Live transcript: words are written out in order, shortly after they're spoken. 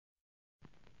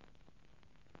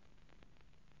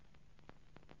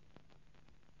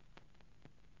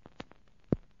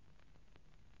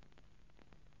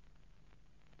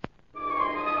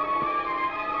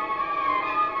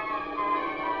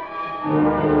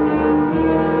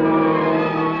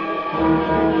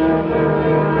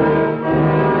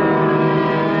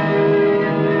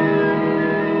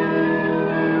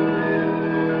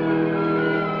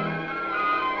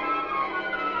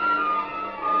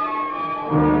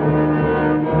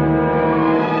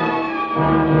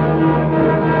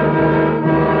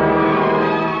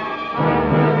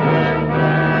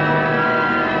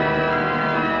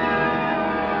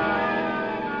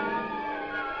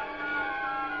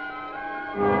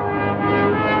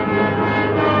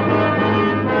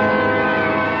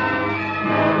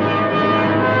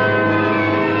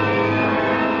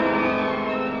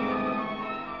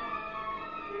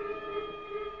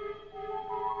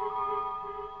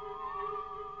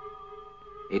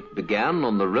It began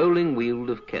on the rolling weald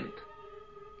of Kent.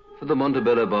 For the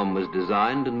Montebello bomb was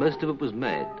designed, and most of it was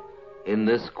made, in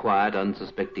this quiet,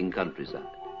 unsuspecting countryside.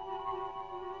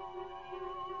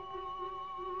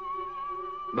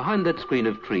 Behind that screen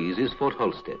of trees is Fort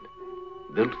Holstead,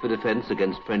 built for defense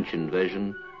against French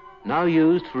invasion, now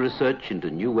used for research into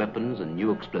new weapons and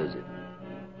new explosives.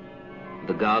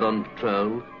 The guard on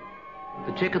patrol,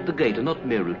 the check at the gate are not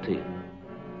mere routine.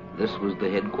 This was the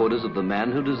headquarters of the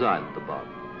man who designed the bomb,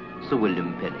 Sir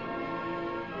William Penny,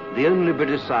 the only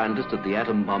British scientist at the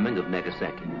atom bombing of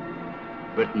Nagasaki.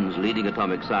 Britain's leading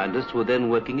atomic scientists were then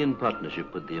working in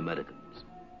partnership with the Americans.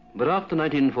 But after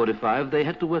 1945, they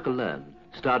had to work alone,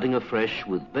 starting afresh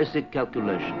with basic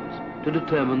calculations to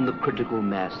determine the critical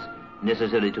mass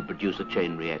necessary to produce a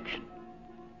chain reaction.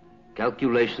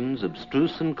 Calculations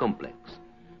abstruse and complex,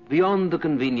 beyond the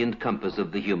convenient compass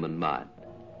of the human mind.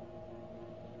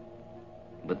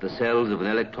 But the cells of an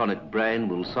electronic brain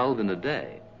will solve in a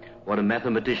day what a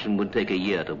mathematician would take a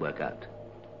year to work out.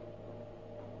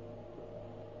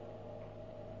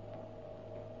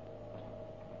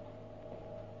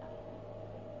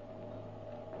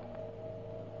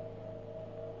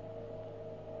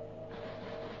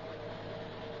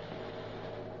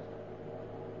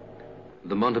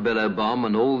 The Montebello bomb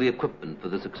and all the equipment for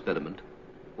this experiment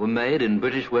were made in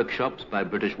British workshops by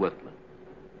British workmen.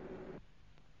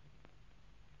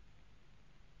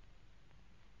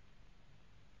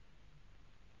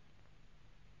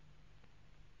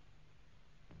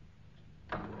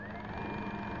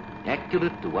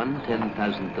 Accurate to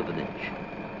 1/10,000th of an inch.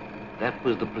 That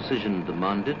was the precision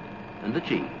demanded and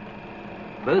achieved,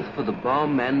 both for the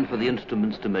bomb and for the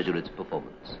instruments to measure its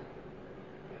performance.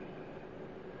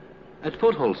 At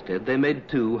Fort Holstead, they made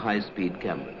 2 high-speed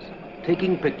cameras,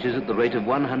 taking pictures at the rate of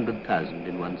 100,000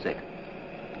 in 1 second.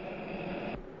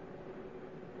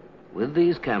 With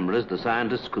these cameras, the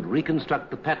scientists could reconstruct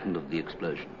the pattern of the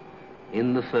explosion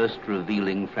in the first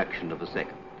revealing fraction of a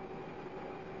second.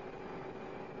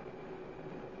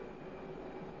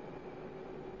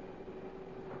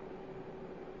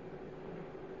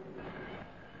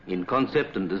 In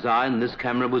concept and design, this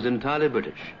camera was entirely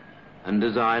British, and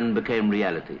design became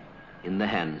reality in the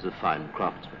hands of fine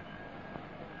craftsmen.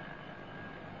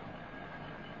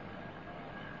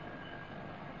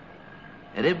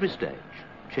 At every stage,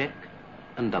 check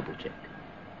and double check.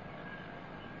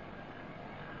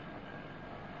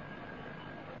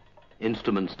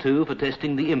 Instruments too for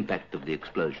testing the impact of the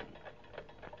explosion,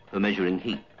 for measuring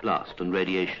heat, blast and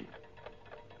radiation,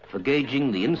 for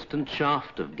gauging the instant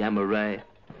shaft of gamma ray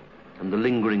and the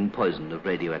lingering poison of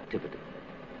radioactivity.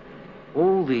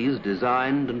 All these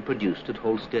designed and produced at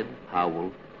Holstead,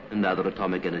 Howell, and other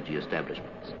atomic energy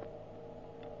establishments.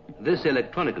 This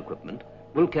electronic equipment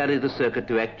will carry the circuit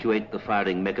to actuate the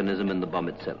firing mechanism in the bomb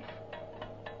itself.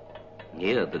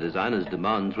 Here, the designer's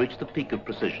demands reach the peak of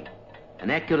precision, an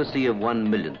accuracy of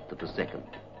 1/1,000,000th of a second.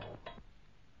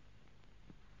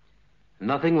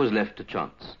 Nothing was left to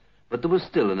chance, but there was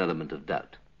still an element of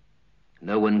doubt.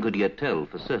 No one could yet tell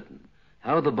for certain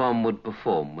how the bomb would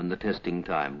perform when the testing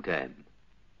time came.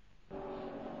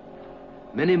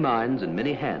 Many minds and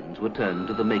many hands were turned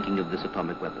to the making of this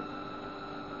atomic weapon,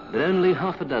 but only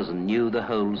half a dozen knew the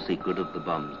whole secret of the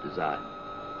bomb's design.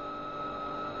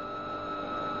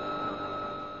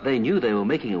 They knew they were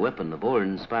making a weapon of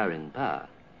awe-inspiring power,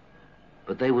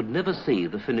 but they would never see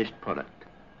the finished product,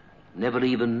 never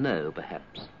even know,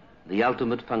 perhaps, the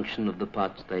ultimate function of the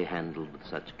parts they handled with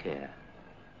such care.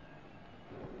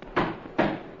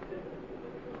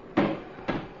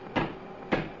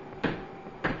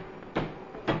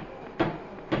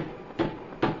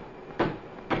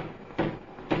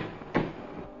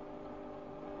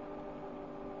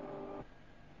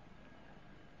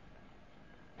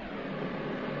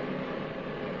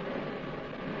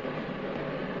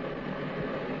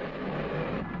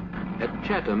 At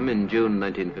Chatham in June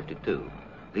 1952,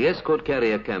 the escort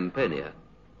carrier Campania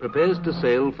prepares to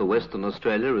sail for Western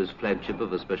Australia as flagship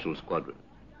of a special squadron.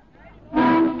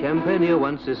 Campania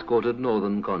once escorted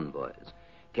northern convoys,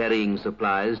 carrying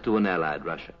supplies to an allied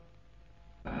Russia.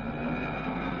 And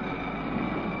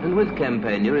with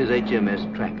Campania is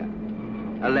HMS Tracker,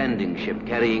 a landing ship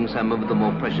carrying some of the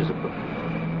more precious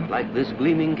equipment, like this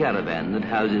gleaming caravan that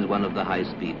houses one of the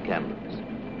high-speed cameras.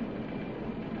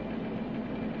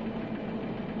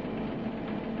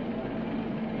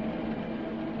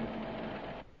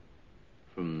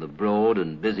 From the broad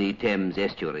and busy Thames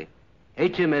estuary,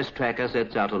 HMS Tracker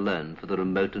sets out alone for the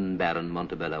remote and barren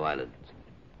Montebello Islands,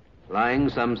 lying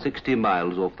some 60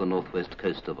 miles off the northwest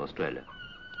coast of Australia.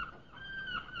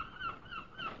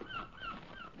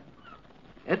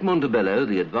 At Montebello,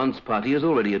 the advance party is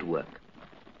already at work.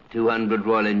 200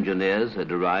 Royal Engineers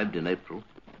had arrived in April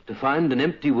to find an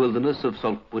empty wilderness of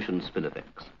saltbush and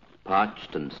spinifex.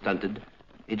 Parched and stunted,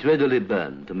 it readily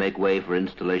burned to make way for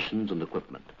installations and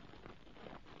equipment.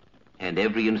 And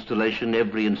every installation,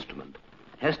 every instrument,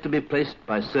 has to be placed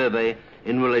by survey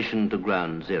in relation to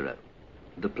ground zero,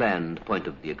 the planned point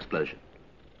of the explosion.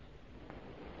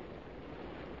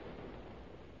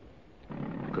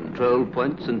 Control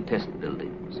points and test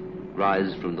buildings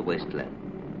rise from the wasteland,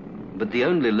 but the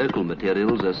only local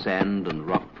materials are sand and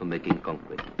rock for making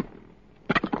concrete.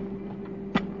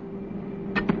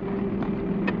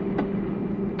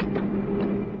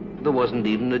 There wasn't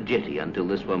even a jetty until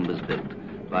this one was built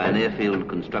by an airfield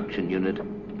construction unit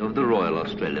of the Royal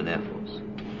Australian Air Force.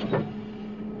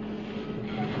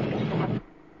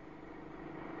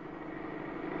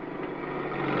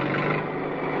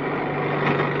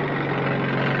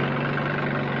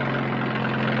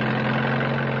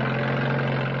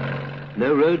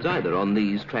 No roads either on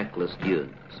these trackless dunes,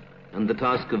 and the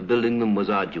task of building them was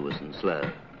arduous and slow.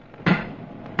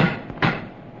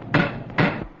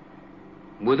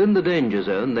 Within the danger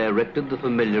zone, they erected the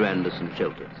familiar Anderson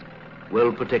shelters,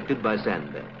 well protected by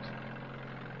sandbags.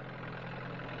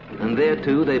 And there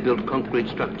too, they built concrete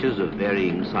structures of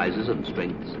varying sizes and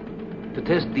strengths to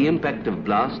test the impact of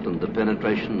blast and the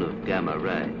penetration of gamma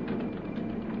ray.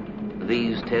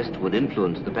 These tests would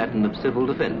influence the pattern of civil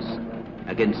defense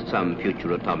against some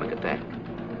future atomic attack.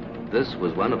 This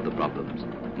was one of the problems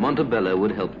Montebello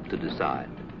would help to decide.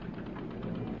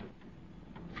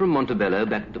 From Montebello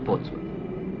back to Portsmouth.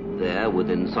 There,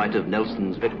 within sight of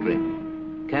Nelson's Victory,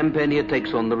 Campania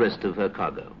takes on the rest of her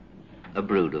cargo, a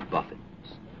brood of boffins.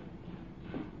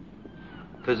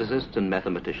 Physicists and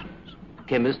mathematicians,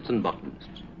 chemists and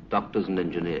botanists, doctors and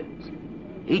engineers,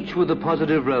 each with a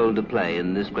positive role to play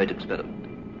in this great experiment.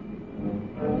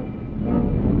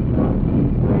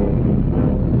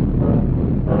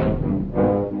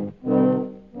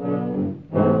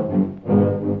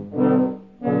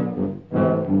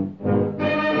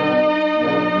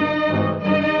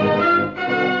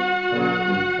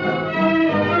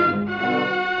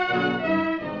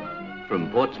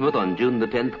 Portsmouth on June the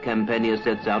 10th, Campania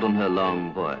sets out on her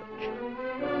long voyage.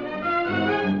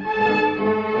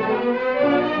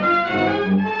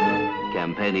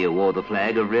 Campania wore the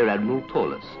flag of Rear Admiral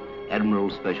Torles,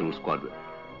 Admiral Special Squadron,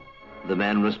 the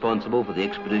man responsible for the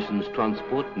expedition's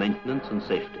transport, maintenance and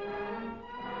safety.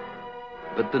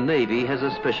 But the Navy has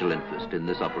a special interest in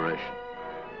this operation.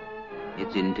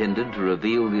 It's intended to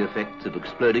reveal the effects of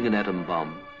exploding an atom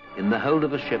bomb in the hold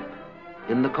of a ship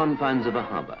in the confines of a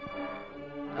harbor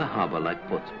like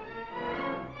Portsmouth.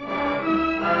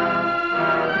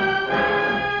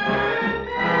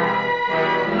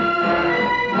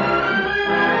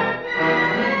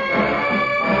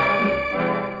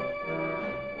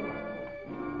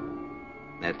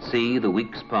 At sea, the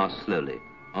weeks pass slowly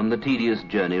on the tedious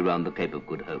journey round the Cape of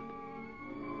Good Hope.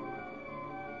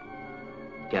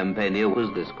 Campania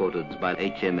was escorted by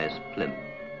HMS Plym.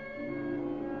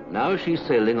 Now she's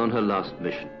sailing on her last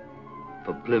mission,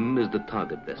 for Plym is the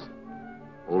target vessel,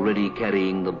 already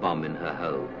carrying the bomb in her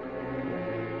hold.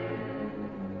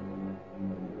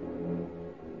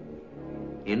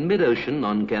 In mid-ocean,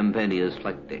 on Campania's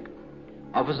flight deck,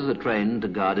 officers are trained to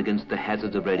guard against the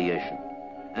hazards of radiation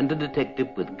and to detect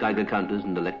it with Geiger counters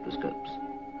and electroscopes.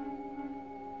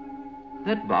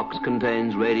 That box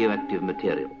contains radioactive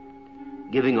material,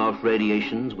 giving off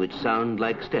radiations which sound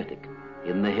like static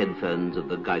in the headphones of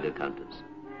the Geiger counters.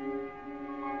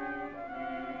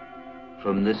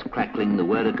 From this crackling, the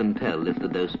wearer can tell if the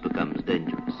dose becomes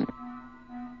dangerous.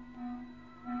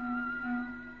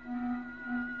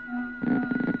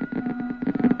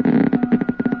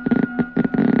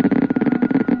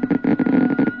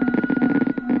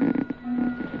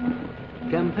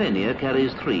 Campania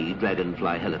carries 3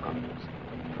 Dragonfly helicopters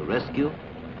for rescue,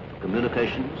 for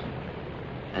communications,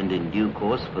 and in due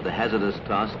course for the hazardous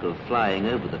task of flying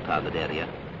over the target area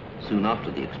soon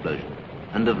after the explosion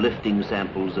and of lifting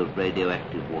samples of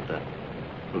radioactive water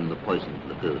from the poisoned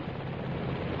lagoon.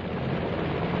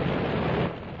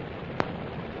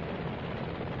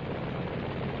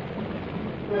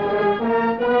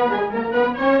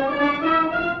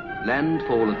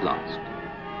 Landfall at last,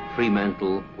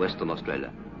 Fremantle, Western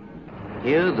Australia.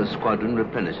 Here the squadron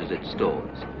replenishes its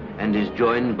stores and is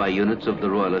joined by units of the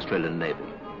Royal Australian Navy,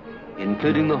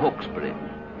 including the Hawkesbury,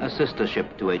 a sister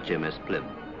ship to HMS Plym.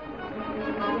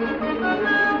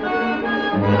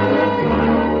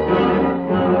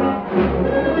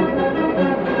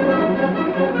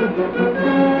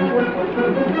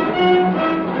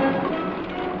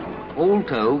 All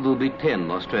told, there'll be 10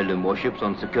 Australian warships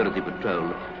on security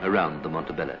patrol around the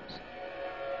Montebellos.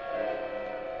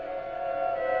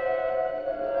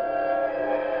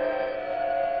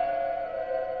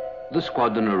 The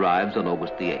squadron arrives on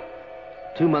August the 8th,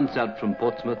 2 months out from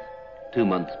Portsmouth, 2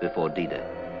 months before D-Day.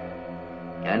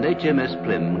 And HMS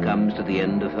Plym comes to the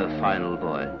end of her final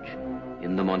voyage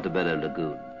in the Montebello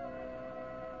Lagoon.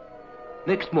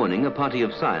 Next morning, a party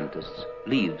of scientists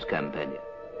leaves Campania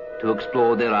to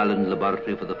explore their island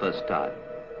laboratory for the first time,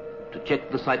 to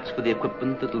check the sites for the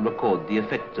equipment that will record the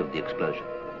effects of the explosion.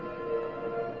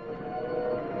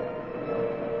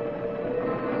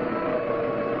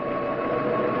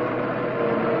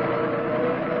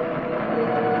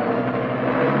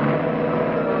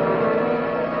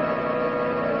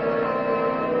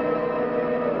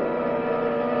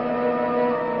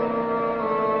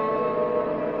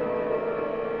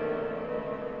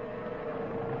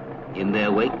 In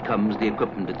their wake comes the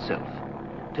equipment itself,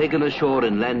 taken ashore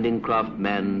in landing craft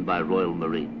manned by Royal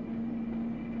Marine.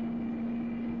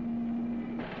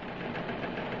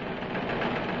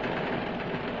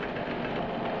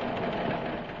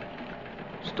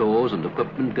 Stores and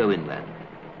equipment go inland.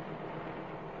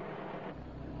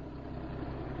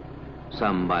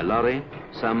 Some by lorry,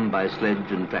 some by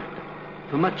sledge and tractor,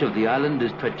 for much of the island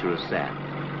is treacherous sand.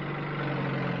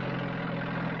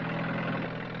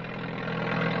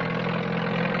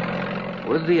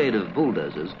 With the aid of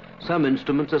bulldozers, some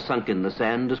instruments are sunk in the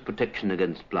sand as protection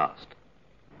against blast.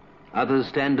 Others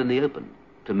stand in the open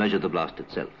to measure the blast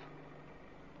itself.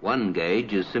 One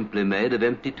gauge is simply made of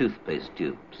empty toothpaste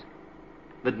tubes,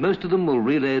 but most of them will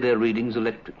relay their readings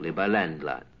electrically by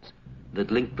landlines that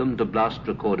link them to blast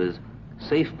recorders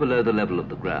safe below the level of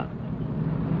the ground.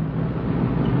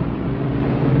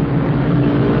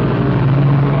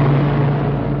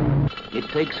 It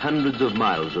takes hundreds of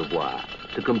miles of wire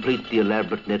to complete the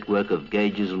elaborate network of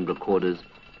gauges and recorders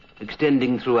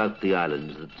extending throughout the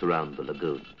islands that surround the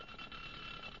lagoon.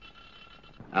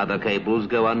 Other cables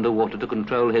go underwater to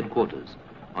control headquarters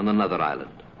on another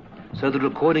island, so the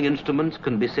recording instruments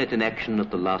can be set in action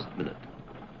at the last minute.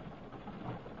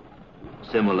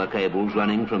 Similar cables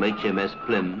running from HMS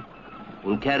Plym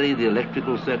will carry the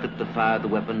electrical circuit to fire the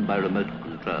weapon by remote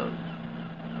control.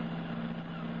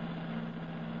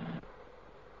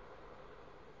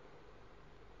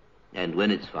 And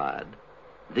when it's fired,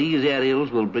 these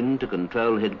aerials will bring to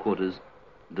control headquarters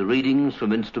the readings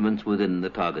from instruments within the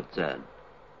target zone.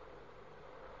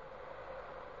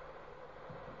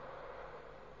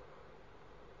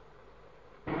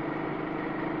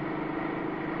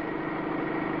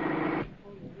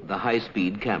 The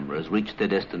high-speed cameras reach their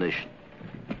destination.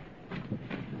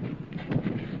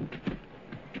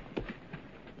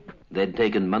 They'd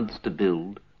taken months to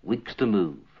build, weeks to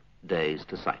move, days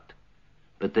to sight.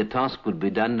 But their task would be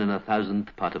done in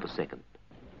 1,000th part of a second.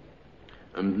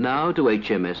 And now to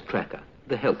HMS Tracker,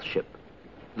 the health ship,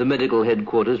 the medical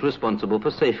headquarters responsible for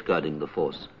safeguarding the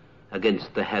force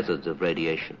against the hazards of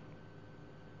radiation.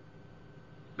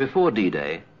 Before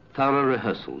D-Day, thorough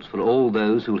rehearsals for all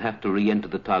those who'll have to re-enter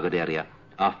the target area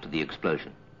after the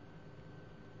explosion.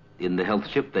 In the health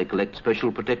ship, they collect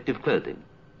special protective clothing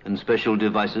and special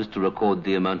devices to record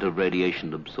the amount of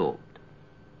radiation absorbed.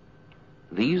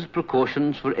 These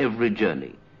precautions for every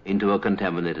journey into a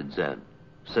contaminated zone,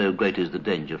 so great is the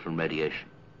danger from radiation.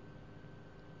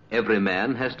 Every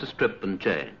man has to strip and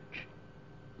change.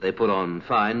 They put on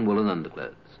fine woolen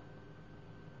underclothes,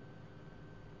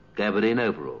 gabardine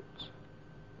overalls,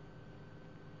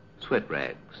 sweat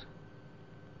rags,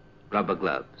 rubber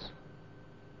gloves,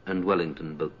 and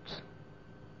Wellington boots.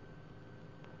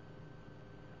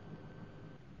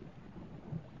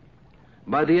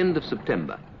 By the end of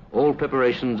September, all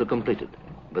preparations are completed,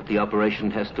 but the operation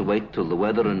has to wait till the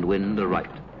weather and wind are right.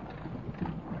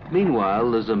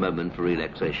 Meanwhile, there's a moment for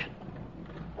relaxation.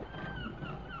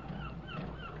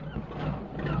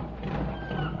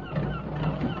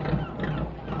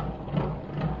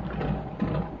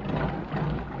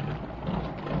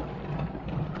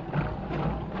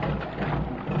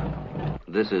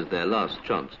 This is their last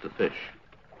chance to fish.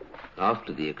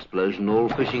 After the explosion, all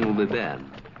fishing will be banned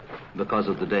because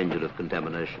of the danger of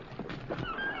contamination.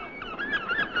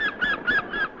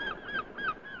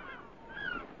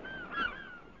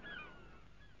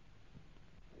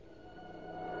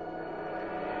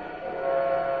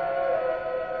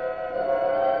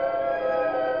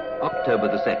 October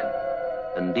the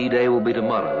 2nd, and D-Day will be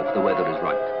tomorrow if the weather is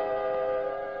right.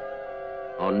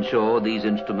 On shore, these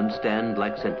instruments stand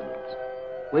like sentinels,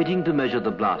 waiting to measure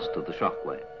the blast of the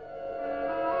shockwave.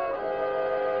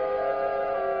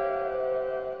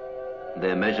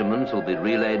 Their measurements will be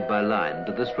relayed by line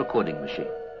to this recording machine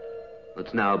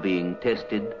that's now being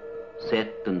tested,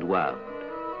 set and wound,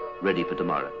 ready for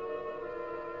tomorrow.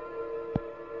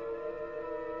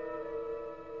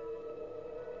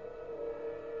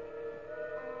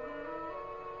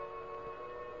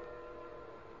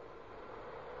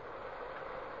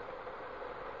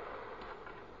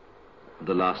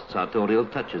 The last sartorial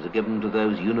touches are given to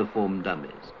those uniformed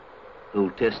dummies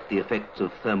who'll test the effects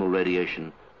of thermal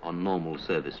radiation on normal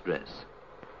service dress.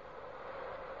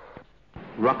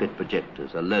 Rocket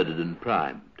projectors are loaded and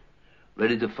primed,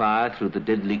 ready to fire through the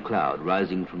deadly cloud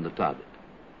rising from the target.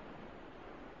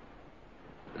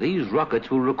 These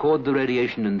rockets will record the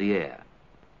radiation in the air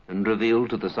and reveal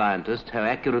to the scientists how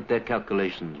accurate their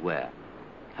calculations were,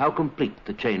 how complete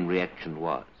the chain reaction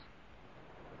was.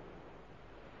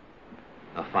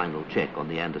 A final check on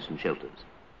the Anderson shelters.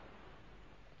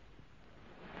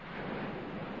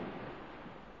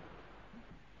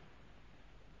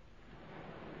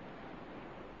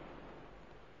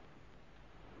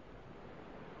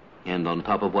 And on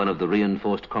top of one of the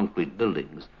reinforced concrete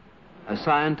buildings, a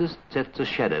scientist sets a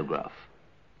shadow graph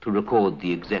to record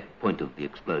the exact point of the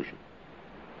explosion.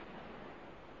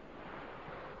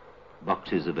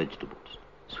 Boxes of vegetables,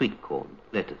 sweet corn,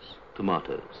 lettuce,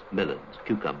 tomatoes, melons,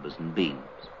 cucumbers and beans,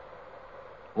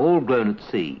 all grown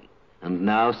at sea and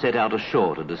now set out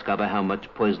ashore to discover how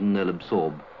much poison they'll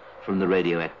absorb from the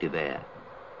radioactive air.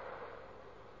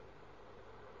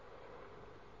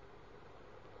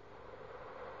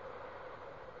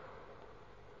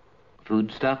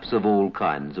 Foodstuffs of all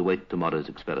kinds await tomorrow's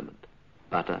experiment.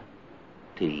 Butter,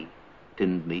 tea,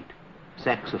 tinned meat,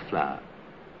 sacks of flour,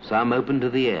 some open to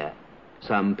the air,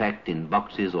 some packed in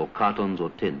boxes or cartons or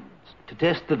tins, to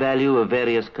test the value of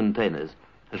various containers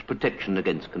as protection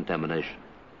against contamination.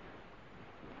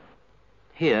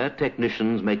 Here,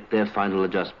 technicians make their final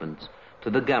adjustments to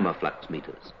the gamma flux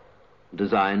meters,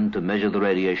 designed to measure the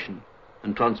radiation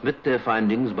and transmit their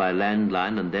findings by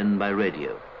landline and then by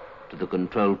radio to the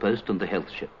control post and the health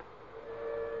ship.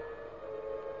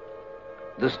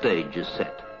 The stage is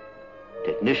set.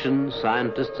 Technicians,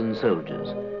 scientists and soldiers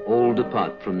all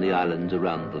depart from the islands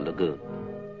around the lagoon.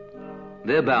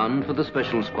 They're bound for the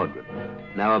special squadron,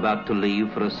 now about to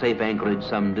leave for a safe anchorage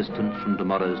some distance from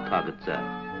tomorrow's target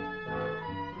zone.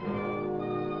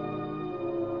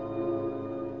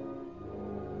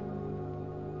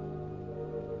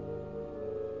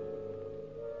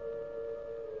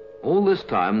 All this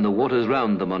time, the waters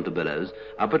round the Montebellos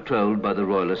are patrolled by the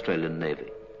Royal Australian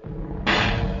Navy.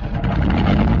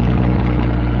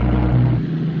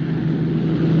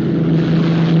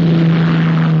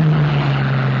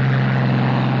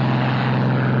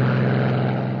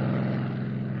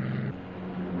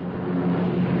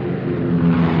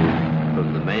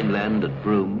 At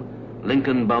Broome,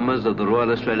 Lincoln bombers of the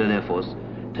Royal Australian Air Force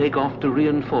take off to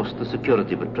reinforce the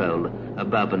security patrol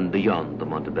above and beyond the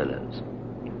Montebellos,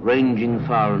 ranging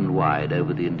far and wide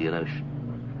over the Indian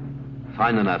Ocean.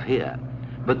 Fine enough here,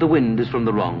 but the wind is from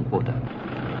the wrong quarter,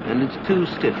 and it's too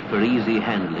stiff for easy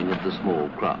handling of the small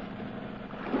craft.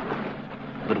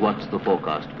 But what's the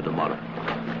forecast for tomorrow?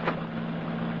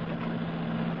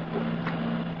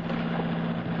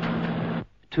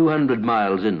 "200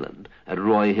 miles inland, at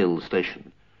Roy Hill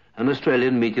Station, an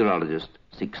Australian meteorologist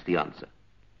seeks the answer.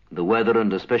 The weather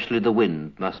and especially the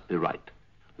wind must be right,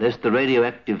 lest the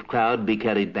radioactive cloud be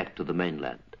carried back to the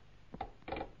mainland.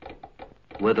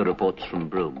 Weather reports from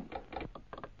Broome.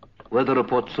 Weather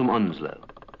reports from Onslow.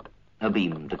 A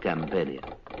beam to Campania.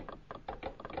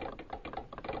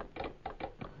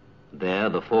 There,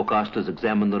 the forecasters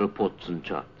examine the reports and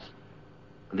charts.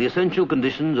 The essential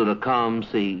conditions are a calm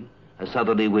sea, a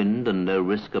southerly wind and no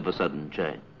risk of a sudden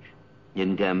change.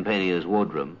 In Campania's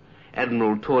wardroom,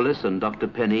 Admiral Torlis and Dr.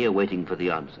 Penny are waiting for the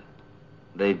answer.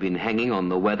 They've been hanging on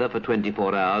the weather for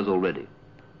 24 hours already.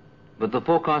 But the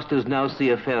forecasters now see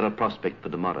a fairer prospect for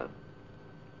tomorrow.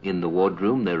 In the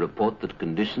wardroom, they report that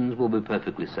conditions will be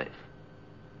perfectly safe.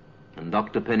 And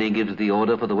Dr. Penny gives the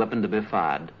order for the weapon to be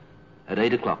fired at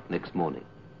 8 o'clock next morning.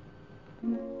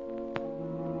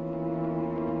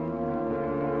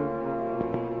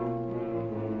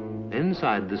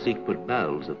 Inside the secret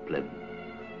bowels of Plym,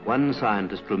 one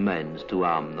scientist remains to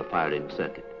arm the firing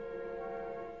circuit.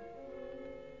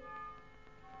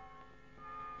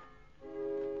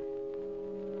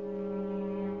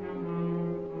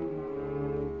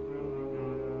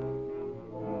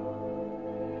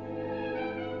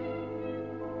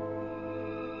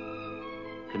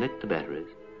 Connect the batteries.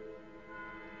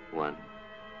 1,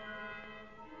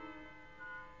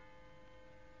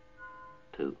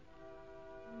 2.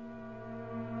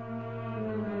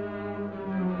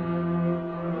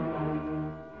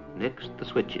 Next, the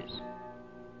switches.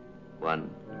 1,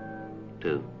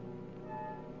 2,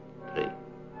 3.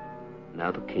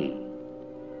 Now the key,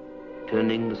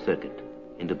 turning the circuit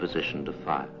into position to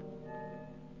fire.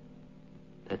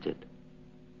 That's it.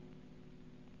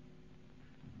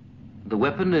 The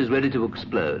weapon is ready to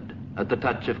explode at the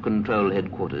touch of control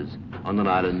headquarters on an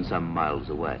island some miles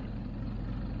away.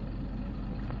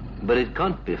 But it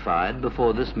can't be fired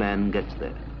before this man gets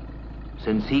there,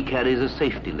 since he carries a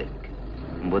safety link,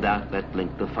 and without that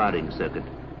link the firing circuit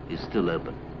is still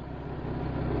open.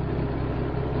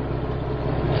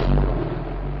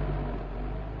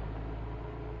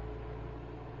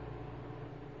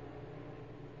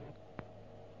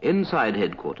 Inside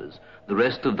headquarters, the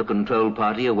rest of the control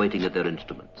party are waiting at their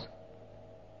instruments.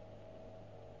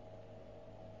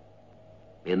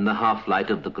 In the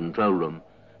half-light of the control room,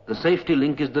 the safety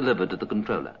link is delivered to the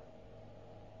controller.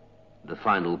 The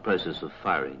final process of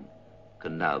firing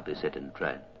can now be set in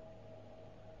train.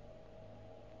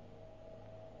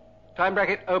 Time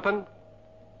bracket open.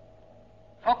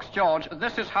 Fox George,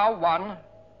 this is How 1.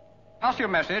 Pass your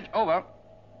message, over.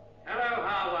 Hello,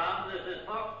 How 1, this is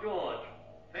Fox George.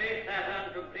 Phase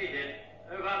Saturn completed.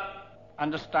 Over.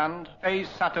 Understand. Phase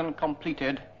Saturn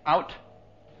completed. Out.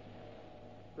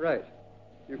 Right.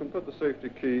 You can put the safety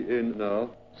key in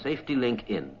now. Safety link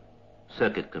in.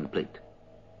 Circuit complete.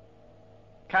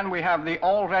 Can we have the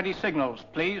all-ready signals,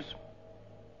 please?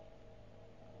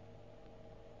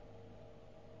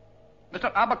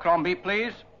 Mr. Abercrombie,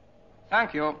 please.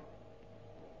 Thank you.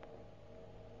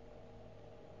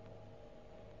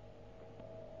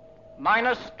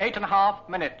 Minus 8.5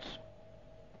 minutes.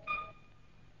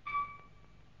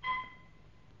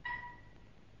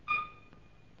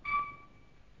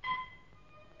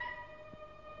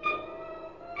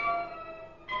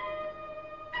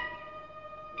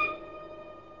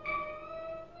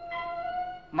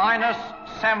 Minus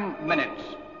 7 minutes.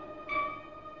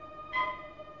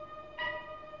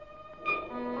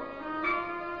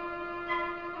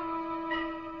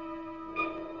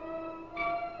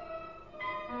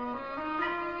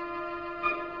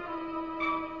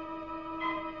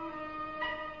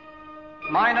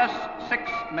 Minus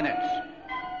 6 minutes.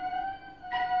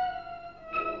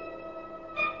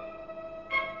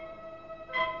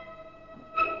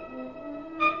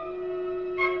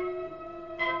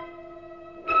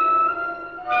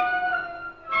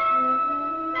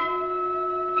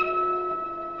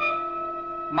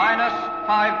 Minus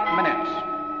 5 minutes.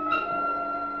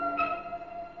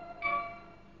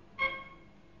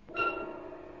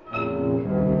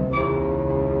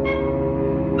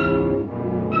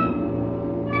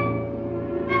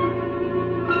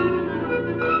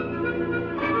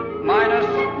 Minus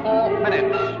 4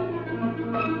 minutes.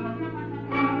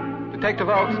 Detector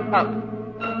valves up.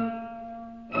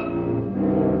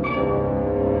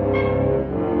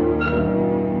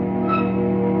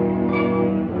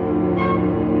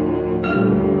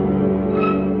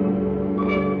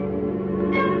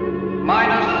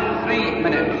 Minus 3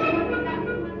 minutes.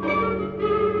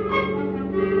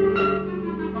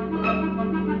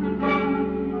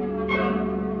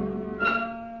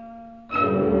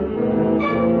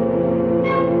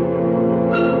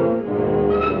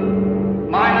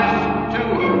 Minus 2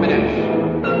 minutes.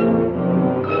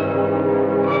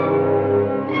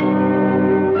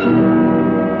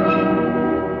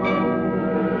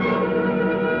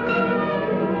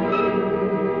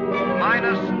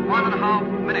 Minus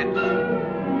 1.5 minutes.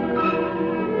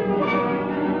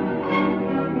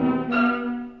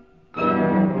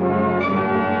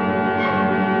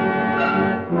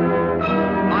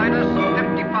 Minus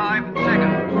 55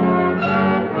 seconds.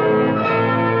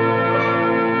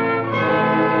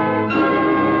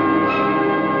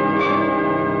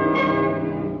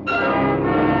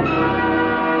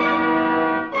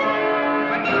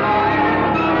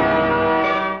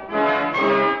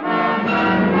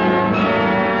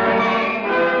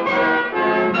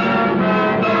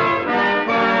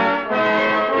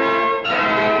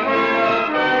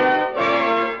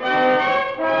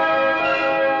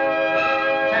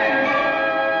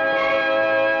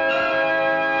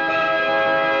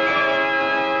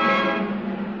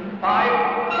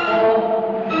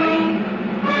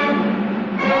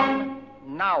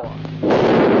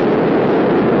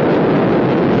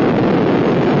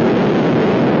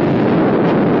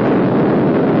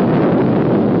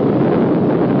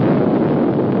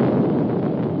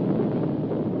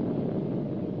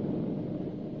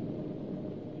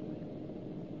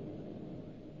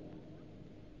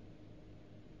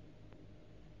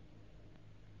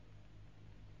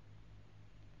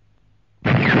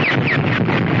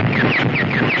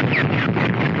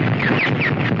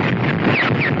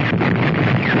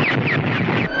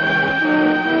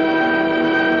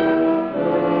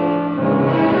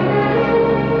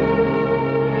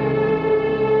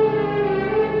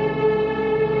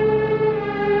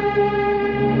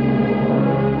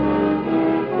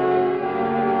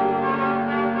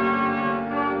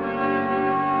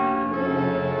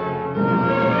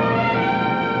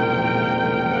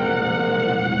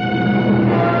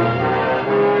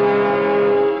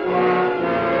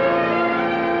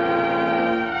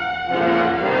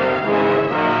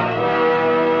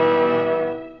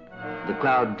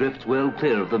 cloud drifts well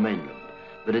clear of the mainland,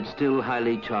 but it's still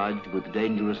highly charged with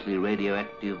dangerously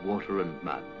radioactive water and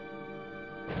mud.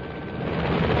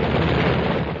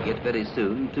 Yet very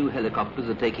soon, 2 helicopters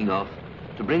are taking off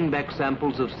to bring back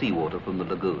samples of seawater from the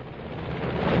lagoon.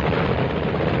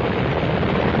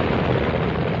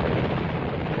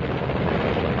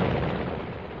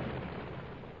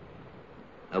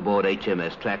 Aboard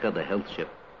HMS Tracker, the health ship,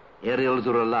 aerials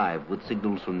are alive with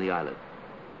signals from the island,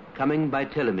 coming by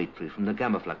telemetry from the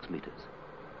gamma flux meters,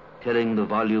 telling the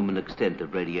volume and extent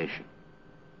of radiation.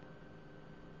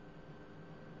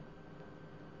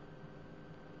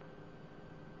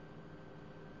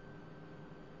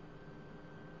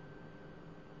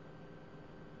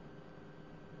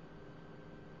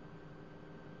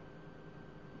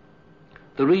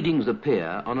 The readings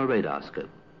appear on a radar scope,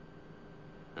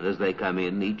 and as they come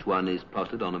in, each one is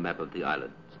plotted on a map of the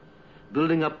islands,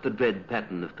 building up the dread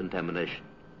pattern of contamination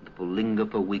that will linger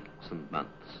for weeks and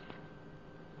months.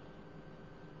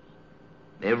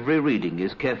 Every reading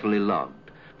is carefully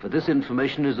logged, for this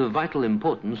information is of vital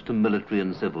importance to military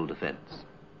and civil defense.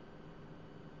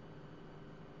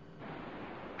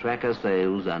 Tracker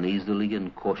sails uneasily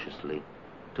and cautiously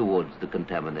towards the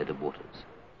contaminated waters.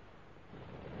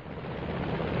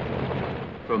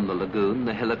 From the lagoon,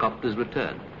 the helicopters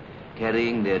return,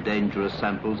 carrying their dangerous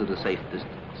samples at a safe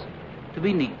distance, to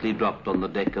be neatly dropped on the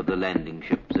deck of the landing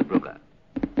ship Zeebrugge.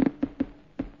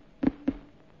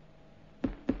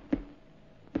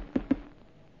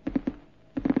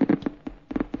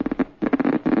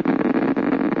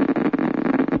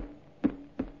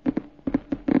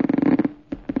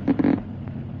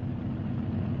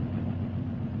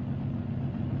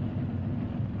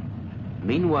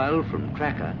 Meanwhile, from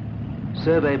Tracker,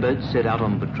 survey boats set out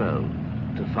on patrol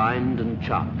to find and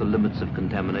chart the limits of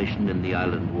contamination in the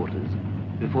island waters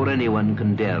before anyone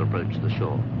can dare approach the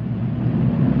shore.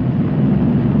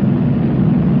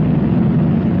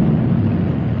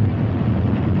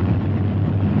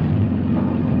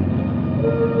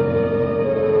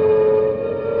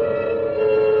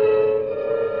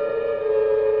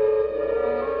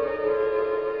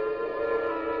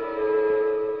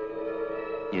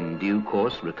 In due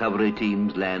course, recovery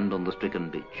teams land on the stricken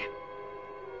beach.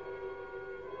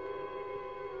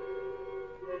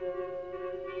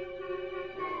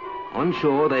 On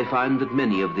shore, they find that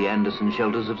many of the Anderson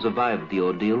shelters have survived the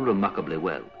ordeal remarkably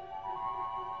well.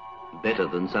 Better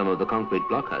than some of the concrete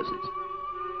blockhouses.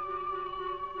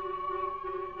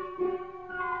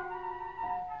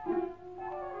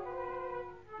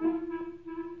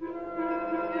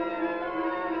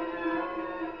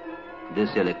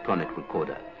 This electronic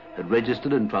recorder had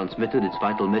registered and transmitted its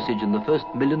vital message in the first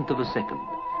millionth of a second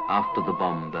after the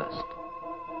bomb burst,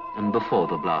 and before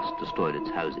the blast destroyed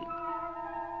its housing.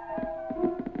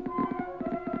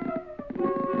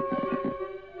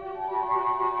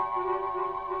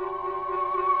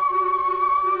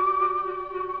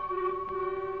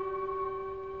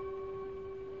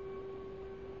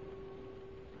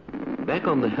 Back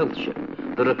on the health ship,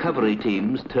 the recovery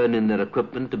teams turn in their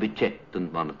equipment to be checked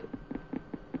and monitored.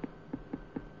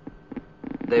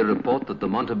 They report that the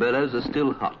Montebellos are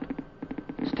still hot,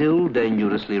 still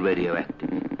dangerously radioactive,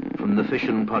 from the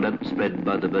fission product spread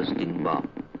by the bursting bomb,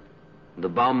 the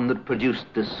bomb that produced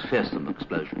this fearsome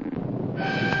explosion.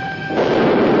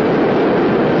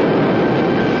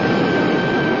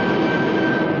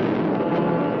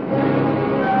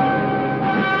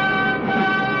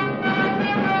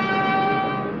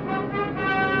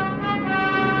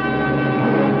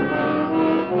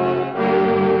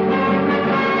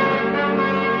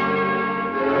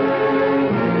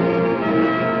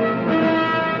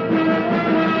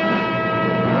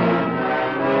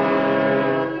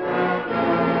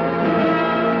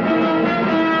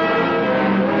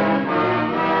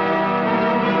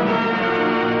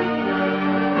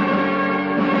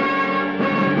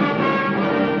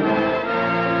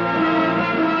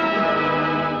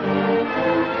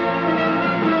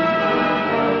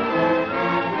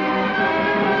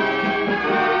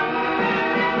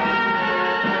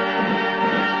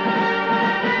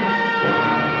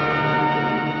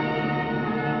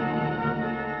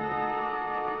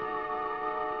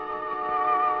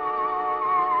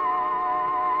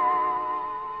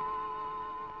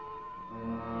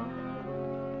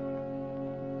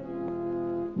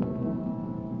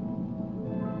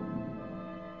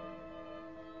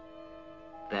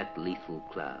 That lethal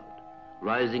cloud,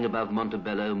 rising above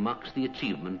Montebello, marks the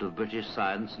achievement of British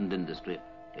science and industry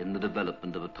in the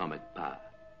development of atomic power.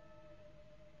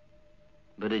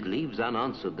 But it leaves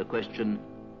unanswered the question,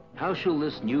 how shall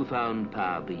this newfound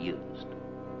power be used?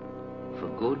 For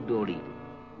good or evil?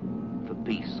 For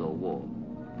peace or war?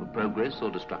 for progress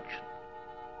or destruction?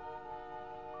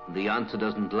 The answer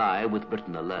doesn't lie with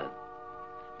Britain alone.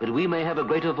 But we may have a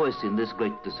greater voice in this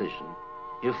great decision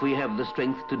if we have the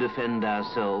strength to defend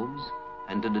ourselves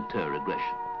and to deter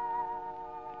aggression.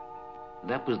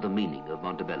 That was the meaning of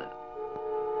Montebello.